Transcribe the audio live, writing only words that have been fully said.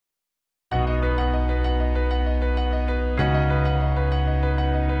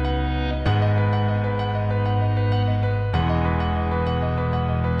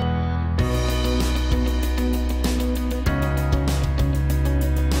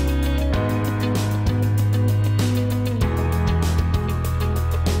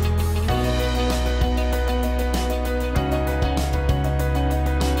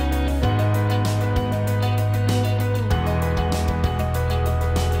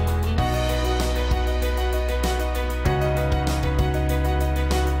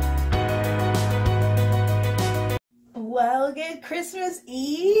Christmas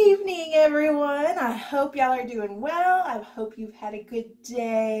evening, everyone. I hope y'all are doing well. I hope you've had a good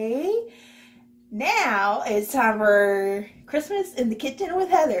day. Now it's time for Christmas in the kitchen with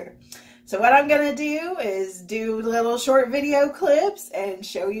Heather. So what I'm going to do is do little short video clips and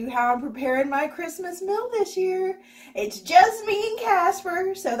show you how I'm preparing my Christmas meal this year. It's just me and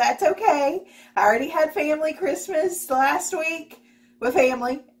Casper, so that's okay. I already had family Christmas last week with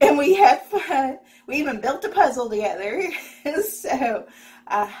family, and we had fun. We even built a puzzle together. So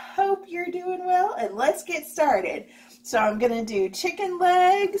I hope you're doing well, and let's get started. So I'm going to do chicken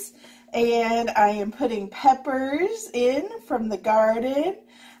legs, and I am putting peppers in from the garden.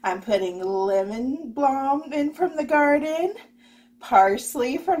 I'm putting lemon balm in from the garden,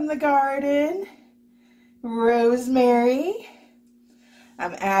 parsley from the garden, rosemary.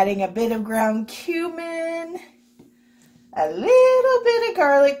 I'm adding a bit of ground cumin, a little bit of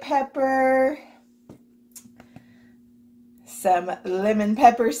garlic pepper, some lemon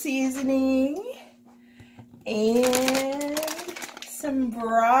pepper seasoning, and some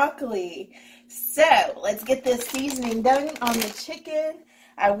broccoli. So let's get this seasoning done on the chicken.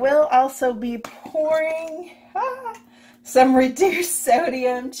 I will also be pouring some reduced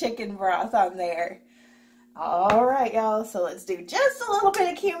sodium chicken broth on there. All right, y'all, so let's do just a little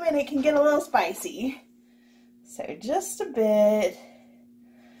bit of cumin. It can get a little spicy. So just a bit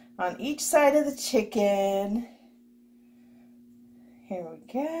on each side of the chicken. Here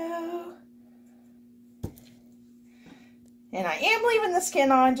we go. And I am leaving the skin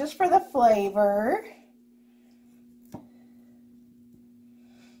on just for the flavor.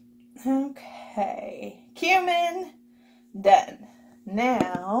 Okay, cumin, done.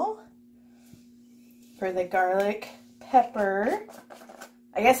 Now, for the garlic pepper,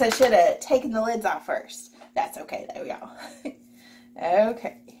 I guess I should have taken the lids off first. That's okay though, y'all.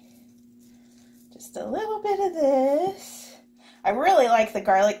 Okay, just a little bit of this. I really like the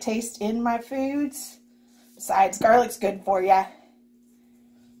garlic taste in my foods. Besides, garlic's good for ya.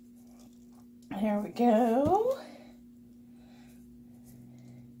 There we go.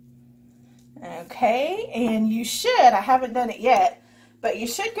 Okay, and you should, I haven't done it yet, but you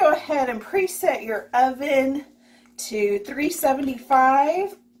should go ahead and preset your oven to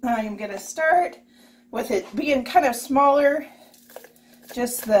 375. I'm going to start with it being kind of smaller,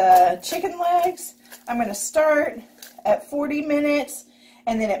 just the chicken legs. I'm going to start at 40 minutes,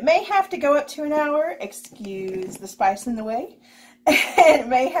 and then it may have to go up to an hour. Excuse the spice in the way. It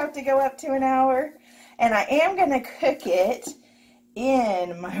may have to go up to an hour, and I am going to cook it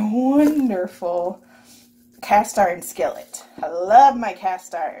in my wonderful cast iron skillet. I love my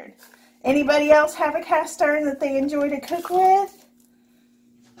cast iron. Anybody else have a cast iron that they enjoy to cook with?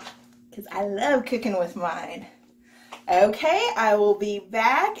 Because I love cooking with mine. Okay, I will be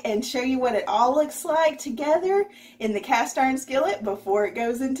back and show you what it all looks like together in the cast iron skillet before it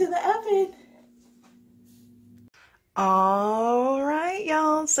goes into the oven. All right,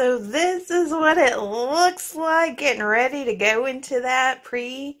 y'all, so this is what it looks like getting ready to go into that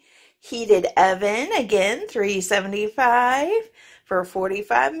preheated oven. Again, 375 for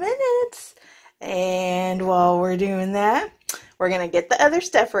 45 minutes. And while we're doing that, we're going to get the other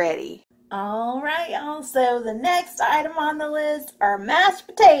stuff ready. All right, y'all, so the next item on the list are mashed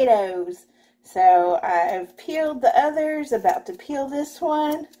potatoes. So I've peeled the others, about to peel this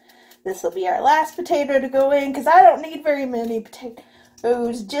one. This will be our last potato to go in because I don't need very many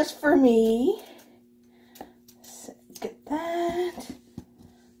potatoes just for me. So get that.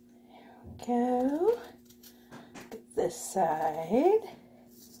 There we go. Get this side.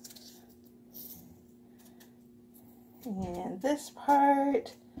 And this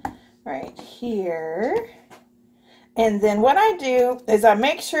part right here. And then what I do is I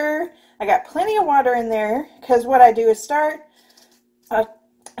make sure I got plenty of water in there, because what I do is start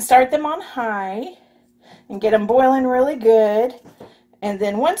them on high and get them boiling really good. And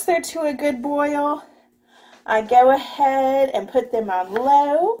then once they're to a good boil, I go ahead and put them on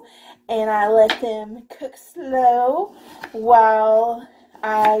low, and I let them cook slow while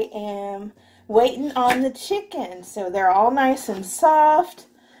I am waiting on the chicken. So they're all nice and soft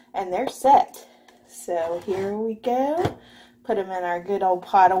and they're set. So here we go. Put them in our good old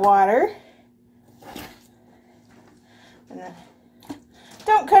pot of water. And then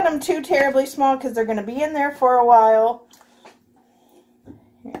don't cut them too terribly small because they're going to be in there for a while.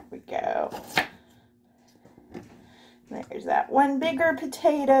 Here we go. There's that one bigger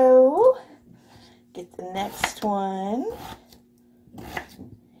potato. Get the next one.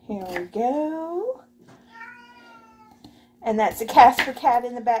 Here we go. And that's a Casper cat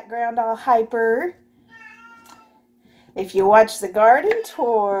in the background, all hyper. If you watch the garden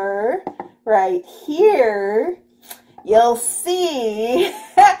tour right here, you'll see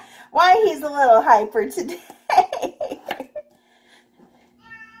why he's a little hyper today.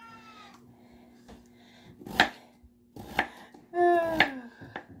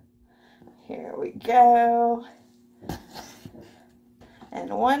 Here we go. And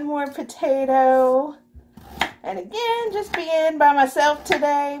one more potato. And again, just being by myself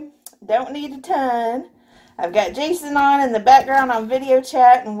today. Don't need a ton. I've got Jason on in the background on video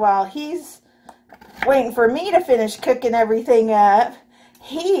chat, and while he's waiting for me to finish cooking everything up,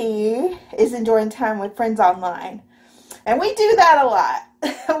 he is enjoying time with friends online. And we do that a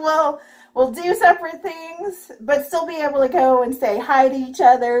lot. We'll do separate things, but still be able to go and say hi to each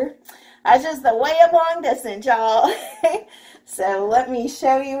other. That's just the way of long distance, y'all. So let me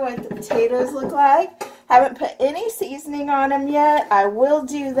show you what the potatoes look like. Haven't put any seasoning on them yet. I will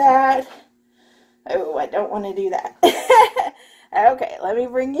do that. Oh, I don't want to do that. Okay, let me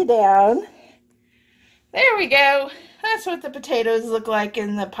bring you down. There we go. That's what the potatoes look like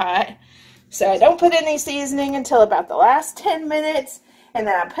in the pot. So I don't put any seasoning until about the last 10 minutes. And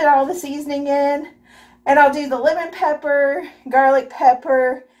then I put all the seasoning in. And I'll do the lemon pepper, garlic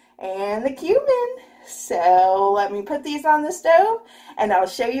pepper, and the cumin. So let me put these on the stove, and I'll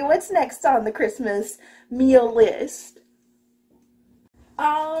show you what's next on the Christmas meal list.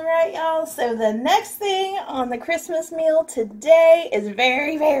 Alright, y'all, so the next thing on the Christmas meal today is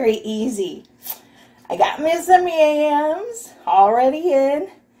very, very easy. I got me some yams already in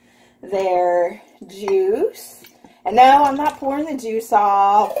their juice. And no, I'm not pouring the juice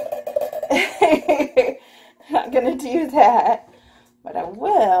off. Not going to do that. But I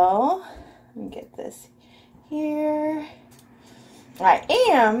will. Let me get this here. I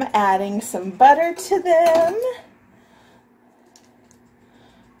am adding some butter to them.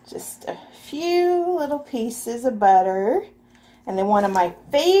 Just a few little pieces of butter. And then one of my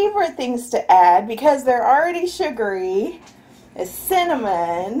favorite things to add, because they're already sugary, is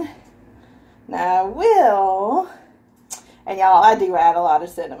cinnamon. Now I will, and y'all, I do add a lot of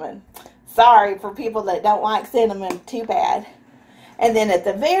cinnamon. Sorry for people that don't like cinnamon, too bad. And then at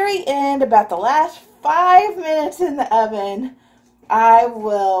the very end, about the last 5 minutes in the oven, I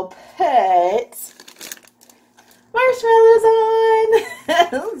will put marshmallows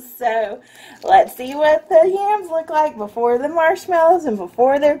on. So let's see what the yams look like before the marshmallows and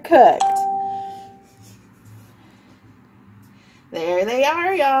before they're cooked. There they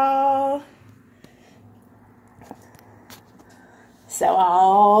are, y'all. So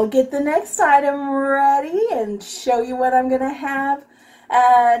I'll get the next item ready and show you what I'm going to have.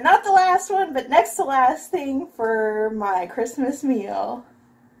 Not the last one, but next to last thing for my Christmas meal.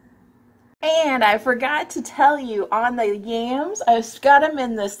 And I forgot to tell you on the yams, I've got them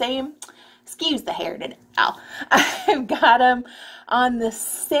in the same, excuse the hair now. I've got them on the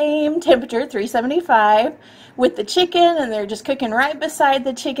same temperature, 375, with the chicken, and they're just cooking right beside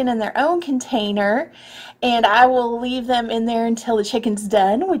the chicken in their own container. And I will leave them in there until the chicken's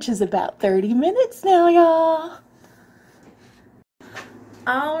done, which is about 30 minutes now, y'all.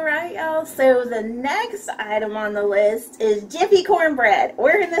 Alright, y'all, so the next item on the list is Jiffy cornbread.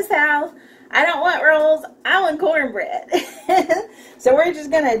 We're in this house. I don't want rolls, I want cornbread. So we're just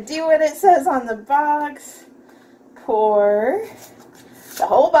going to do what it says on the box. Pour the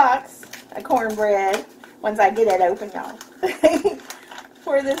whole box of cornbread once I get it open, y'all.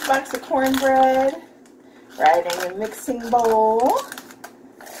 Pour this box of cornbread right in a mixing bowl.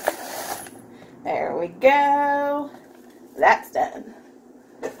 There we go. That's done.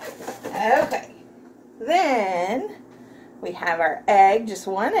 Okay. Then we have our egg, just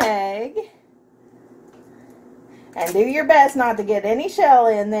one egg. And do your best not to get any shell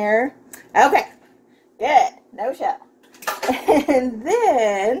in there. Okay. Good. No shell. And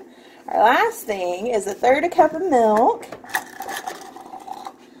then our last thing is 1/3 cup of milk.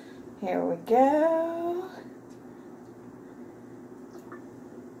 Here we go.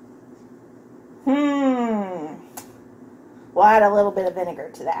 We'll add a little bit of vinegar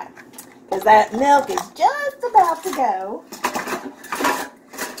to that, because that milk is just about to go.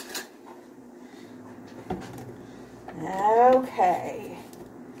 Okay.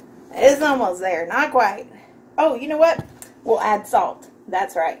 It's almost there. Not quite. Oh, you know what? We'll add salt.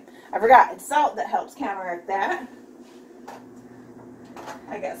 That's right. I forgot. It's salt that helps counteract that.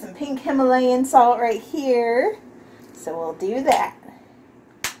 I got some pink Himalayan salt right here. So we'll do that.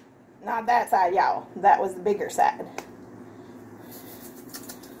 Not that side, y'all. That was the bigger side.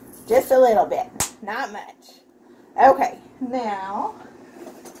 Just a little bit. Not much. Okay. Now,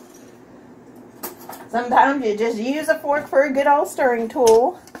 sometimes you just use a fork for a good old stirring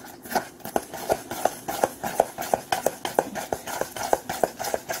tool.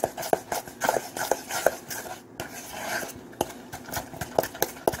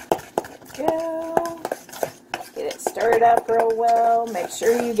 up real well. Make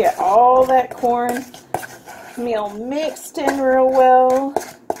sure you get all that cornmeal mixed in real well.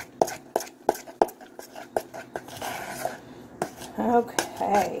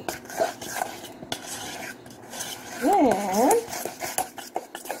 Okay. Then,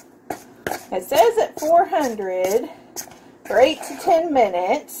 it says at 400 for 8 to 10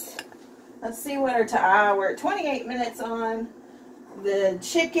 minutes. Let's see what we're at 28 minutes on the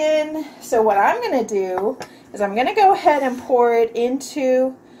chicken. So what I'm going to do is I'm going to go ahead and pour it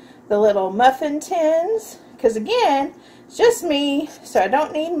into the little muffin tins. Because again, it's just me, so I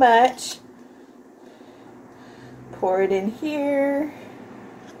don't need much. Pour it in here.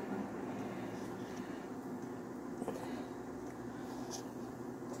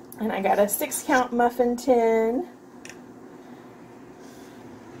 And I got a 6-count muffin tin.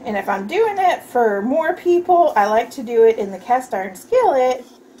 And if I'm doing it for more people, I like to do it in the cast iron skillet.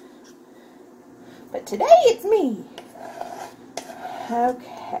 But today it's me.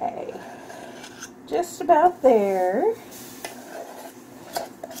 Okay. Just about there.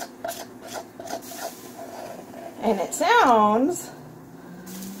 And it sounds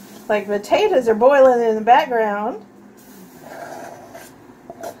like potatoes are boiling in the background.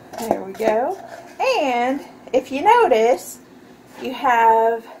 There we go. And if you notice, you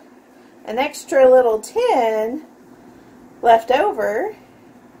have an extra little tin left over.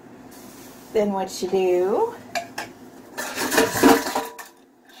 Then what you do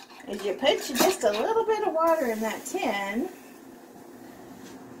is you put just a little bit of water in that tin.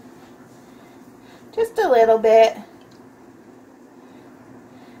 Just a little bit.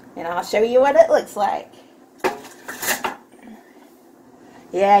 And I'll show you what it looks like.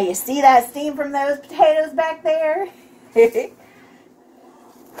 Yeah, you see that steam from those potatoes back there?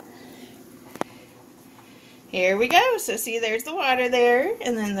 Here we go. So see, there's the water there.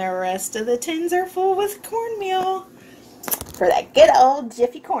 And then the rest of the tins are full with cornmeal for that good old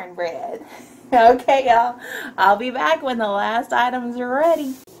Jiffy cornbread. Okay, y'all. I'll be back when the last items are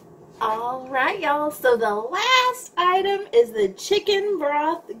ready. Alright, y'all. So the last item is the chicken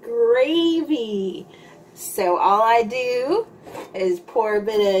broth gravy. So all I do is pour a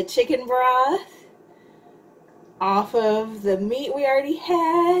bit of chicken broth off of the meat we already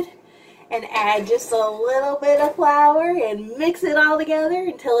had and add just a little bit of flour and mix it all together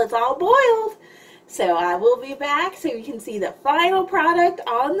until it's all boiled. So I will be back so you can see the final product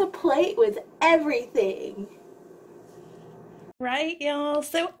on the plate with everything. Right, y'all,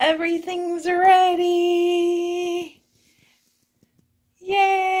 so everything's ready.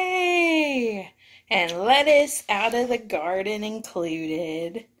 Yay! And lettuce out of the garden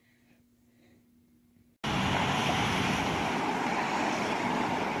included.